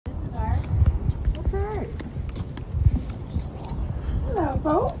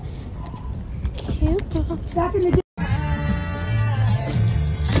boat? Cute boat. Back in the day. I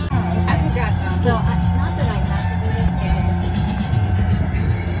forgot. Not that I have to do this. Yeah,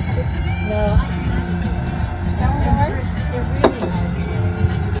 no, I they're really hard.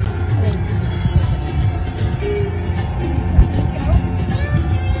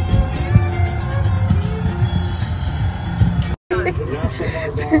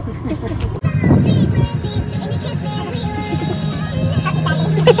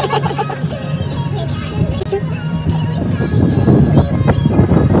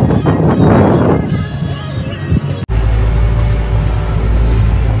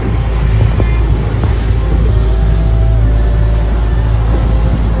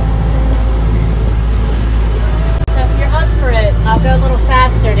 I'll go a little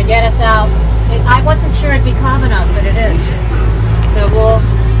faster to get us out. I wasn't sure it'd be calm enough, but it is. So we'll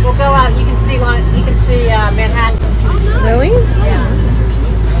go out. You can see Manhattan. Really? Yeah.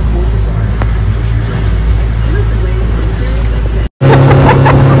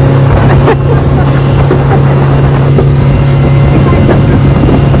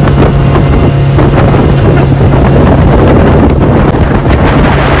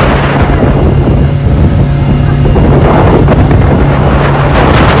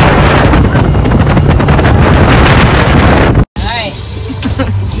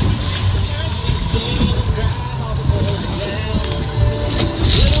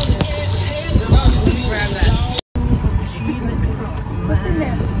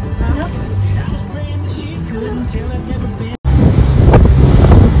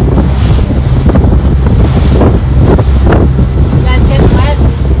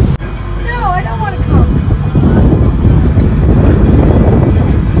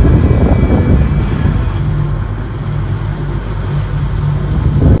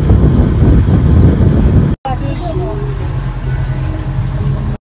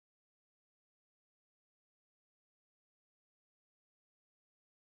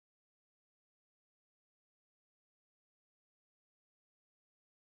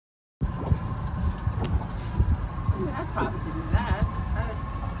 I'd probably do that.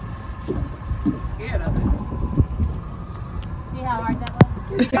 I'm scared of it. See how hard that was?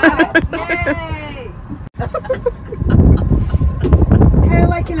 You got it. Yay! Kind of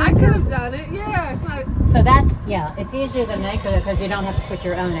like I could have done it. Yeah, it's not. So it's easier than an anchor because you don't have to put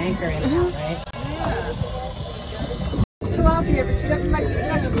your own anchor in and out, right? Yeah. Tilapia, but you don't like the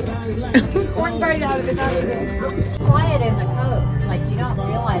touch of it. One bite out of it, not again. Quiet in the cove. Like you don't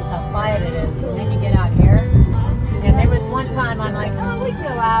realize how quiet it is. And then you get out here. And there was one time I'm like, oh, we can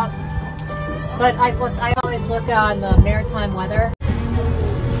go out. But I always look on the maritime weather.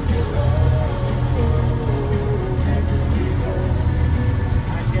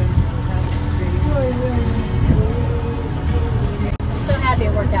 I'm so happy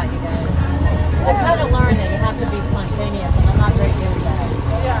it worked out, you guys. I kind of learned that you have to be spontaneous, and I'm not very good at that.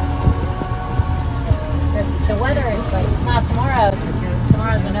 Yeah. Because the weather is like, not tomorrow's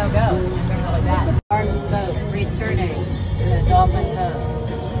a no-go. It's going to be really bad. Arms boat returning to Dolphin Cove.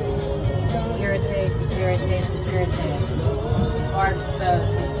 Security, security, security. Arms boat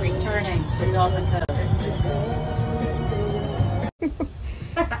returning to Dolphin Cove.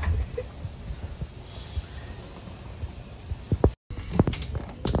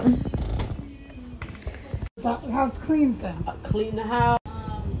 How clean then? Clean the house.